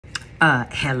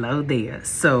Hello there.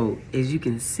 So, as you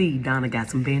can see, Donna got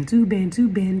some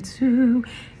bantu.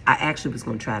 I actually was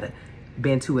going to try to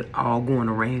bantu it all going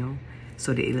around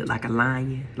so that it looked like a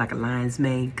lion, like a lion's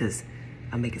mane, because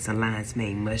I'm making some lion's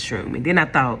mane mushroom. And then I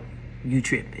thought, you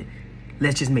tripping.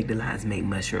 Let's just make the lion's mane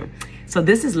mushroom. So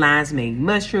this is lion's mane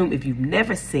mushroom. If you've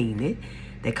never seen it,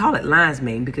 they call it lion's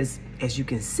mane because, as you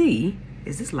can see,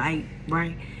 is this light,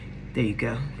 right? There you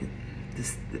go.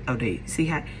 See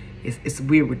how it's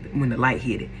weird when the light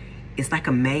hit it. It's like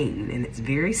a mane, and it's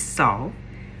very soft,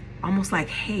 almost like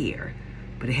hair,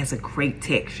 but it has a great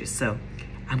texture. So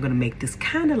I'm gonna make this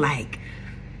kind of like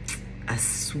a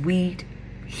sweet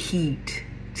heat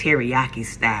teriyaki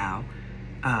style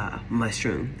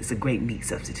mushroom. It's a great meat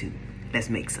substitute. Let's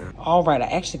make some. All right, I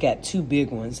actually got two big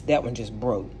ones. That one just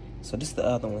broke. So this is the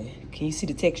other one. Can you see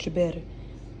the texture better?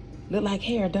 Look like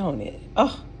hair, don't it?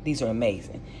 Oh, these are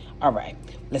amazing. All right,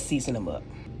 let's season them up.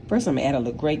 First, I'm gonna add a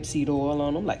little grapeseed oil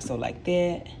on them, like so, like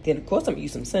that. Then, of course, I'm gonna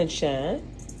use some sunshine.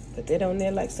 Put that on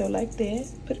there, like so, like that.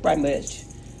 Put it right much.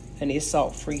 Honey, it's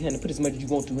salt-free, honey. Put as much as you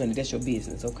want to, honey. That's your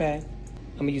business, okay?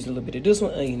 I'm gonna use a little bit of this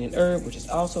one, onion and herb, which is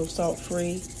also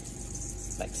salt-free.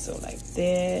 Like so, like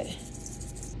that.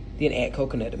 Then add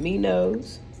coconut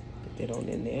aminos. Put that on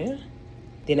in there.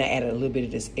 Then I added a little bit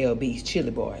of this LB's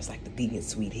chili bar. It's like the vegan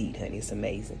sweet heat, honey. It's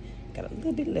amazing. Got a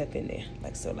little bit left in there,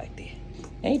 like so, like that.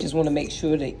 And you just want to make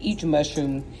sure that each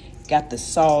mushroom got the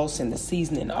sauce and the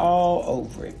seasoning all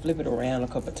over it. Flip it around a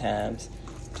couple times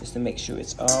just to make sure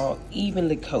it's all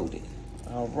evenly coated.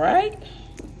 All right.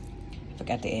 I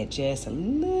forgot to add just a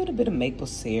little bit of maple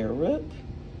syrup.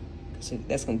 So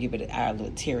that's going to give it our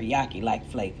little teriyaki-like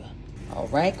flavor. All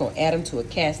right, going to add them to a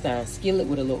cast iron skillet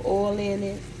with a little oil in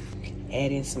it.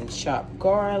 Add in some chopped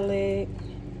garlic.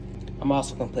 I'm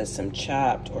also going to put some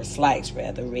chopped, or sliced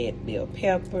rather, red bell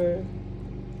pepper.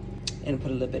 And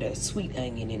put a little bit of sweet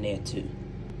onion in there too.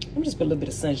 I'm just put a little bit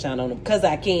of sunshine on them because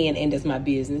I can, and that's my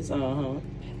business. Now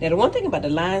the one thing about the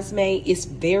lion's mane, it's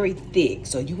very thick.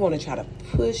 So you want to try to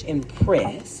push and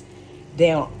press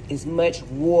down as much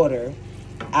water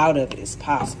out of it as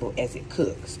possible as it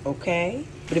cooks, okay?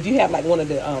 But if you have like one of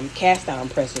the cast iron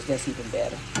pressers, that's even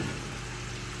better.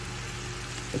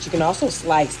 But you can also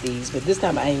slice these, but this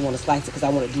time I ain't want to slice it because I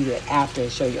want to do that after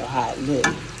and show you how it looks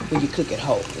when you cook it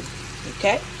whole,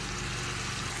 okay?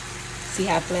 See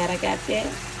how flat I got that?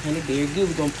 Honey, very good.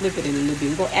 We're going to flip it in a little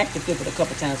bit. We're going to actually flip it a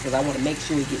couple times because I want to make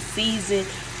sure it gets seasoned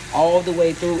all the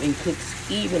way through and cooks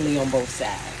evenly on both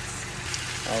sides.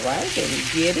 All right, then we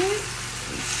get it.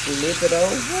 We flip it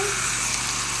over.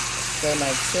 So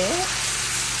like that.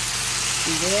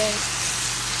 See that?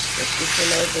 Let's get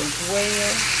it over as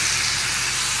well.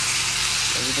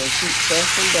 And we're going to keep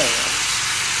pressing down.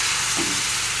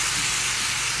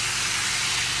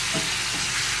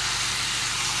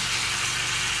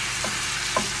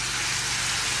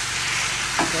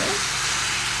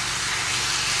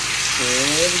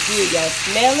 Very good. Y'all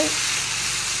smell it?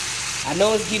 I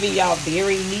know it's giving y'all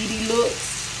very meaty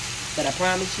looks, but I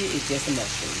promise you it's just a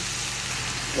mushroom.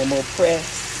 One more press.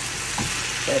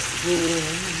 Press again.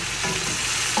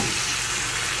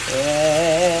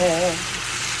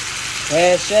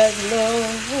 Precious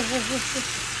Lord,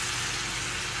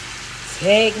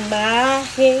 take my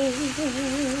hand.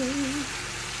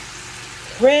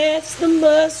 Press the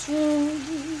mushroom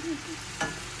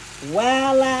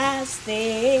while I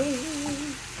stand.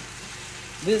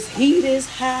 This heat is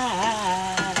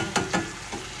high,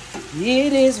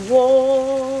 it is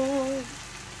warm,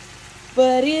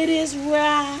 but it is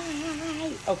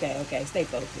right. Okay, stay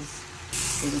focused.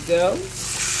 Here we go.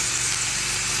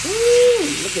 Ooh,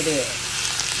 look at that.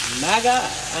 My God,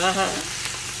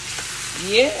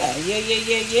 Yeah.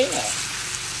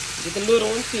 Get the little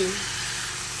one too.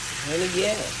 Honey,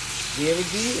 yeah, very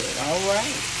good, all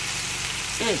right.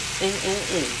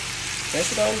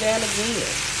 Press it on down again.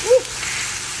 Woo.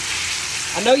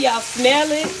 I know y'all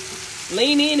smell it.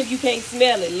 Lean in if you can't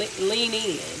smell it. Lean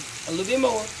in a little bit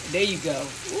more. There you go.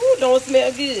 Ooh, don't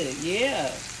smell good.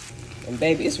 Yeah. And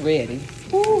baby, it's ready.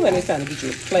 Ooh, and it's time to get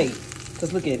you a plate.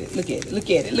 Cause look at it. Look at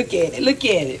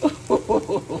it.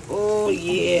 Oh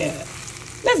yeah.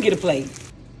 Let's get a plate.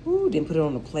 Ooh, then put it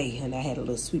on the plate, honey. I had a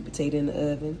little sweet potato in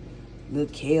the oven, a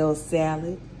little kale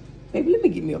salad. Baby, let me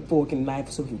get me a fork and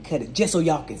knife so we can cut it, just so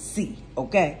y'all can see,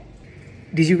 okay?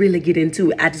 Did you really get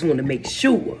into it? I just want to make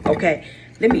sure, okay?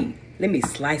 Let me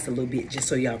slice a little bit just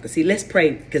so y'all can see. Let's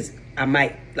pray, because I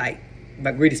might, like,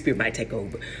 my greedy spirit might take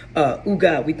over. Oh,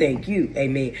 God, we thank you.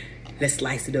 Amen. Let's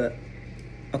slice it up.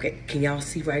 Okay, can y'all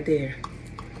see right there?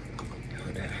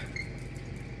 Hold on.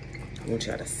 I want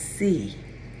y'all to see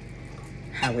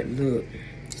how it looked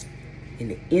in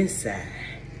the inside.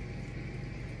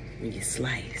 when you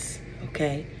slice,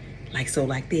 okay? Like so,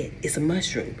 like that. It's a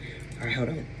mushroom. All right, hold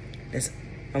on.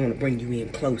 I want to bring you in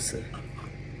closer.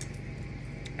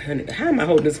 Honey, how am I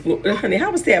holding this floor? Honey,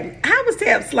 how was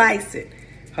Tab slicing?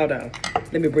 Hold on.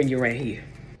 Let me bring you right here.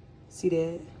 See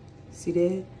that? See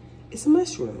that? It's a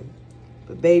mushroom.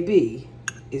 But baby,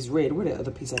 it's red. Where the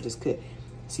other piece I just cut?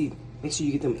 See, make sure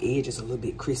you get them edges a little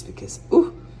bit crispy because,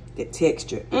 ooh, that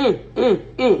texture.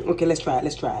 Okay, let's try it.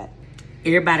 Let's try it.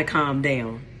 Everybody calm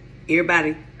down.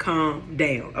 Everybody calm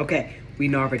down. Okay,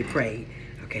 we already prayed.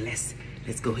 Okay, let's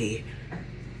go ahead.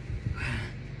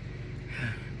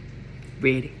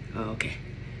 Ready? Oh, okay.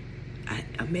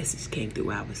 A message came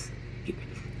through.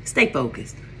 Stay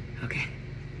focused. Okay.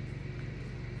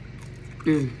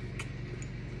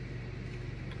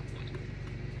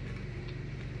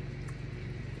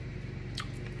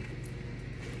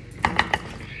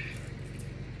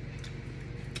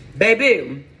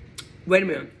 Baby, wait a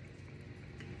minute.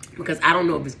 Because I don't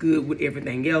know if it's good with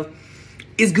everything else.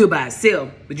 It's good by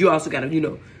itself, but you also gotta, you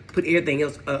know, put everything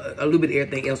else, a little bit of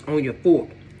everything else on your fork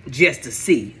just to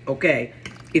see, okay?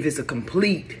 If it's a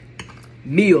complete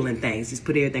meal and things, just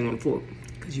put everything on the fork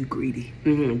because you greedy.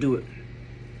 Do it.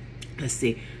 Let's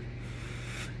see.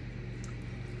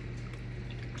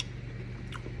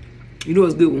 You know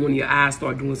it's good when one of your eyes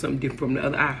start doing something different from the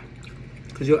other eye.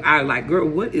 Because your eye like, girl,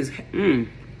 what is,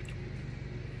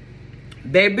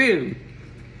 baby.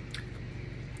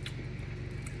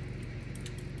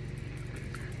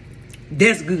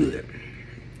 That's good.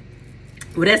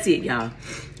 Well, that's it, y'all.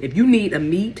 If you need a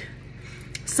meat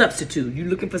substitute, you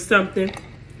looking for something,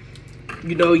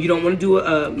 you know, you don't want to do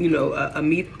a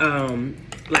meat,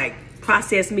 like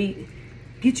processed meat,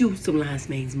 get you some lion's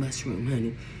mane's mushroom,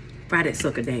 honey. Fry that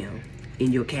sucker down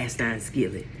in your cast iron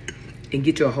skillet and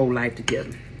get your whole life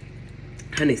together.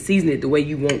 Honey, season it the way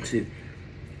you want to.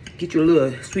 Get your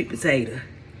little sweet potato,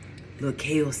 little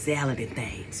kale salad and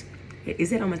things.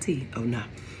 Is that on my tea? Oh, no.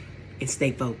 And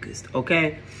stay focused,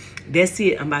 okay? That's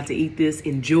it. I'm about to eat this.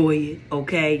 Enjoy it,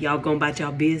 okay? Y'all go about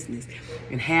y'all business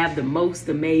and have the most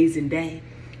amazing day.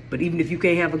 But even if you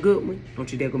can't have a good one,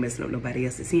 don't you dare go messing up nobody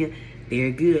else's here.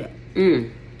 They're good.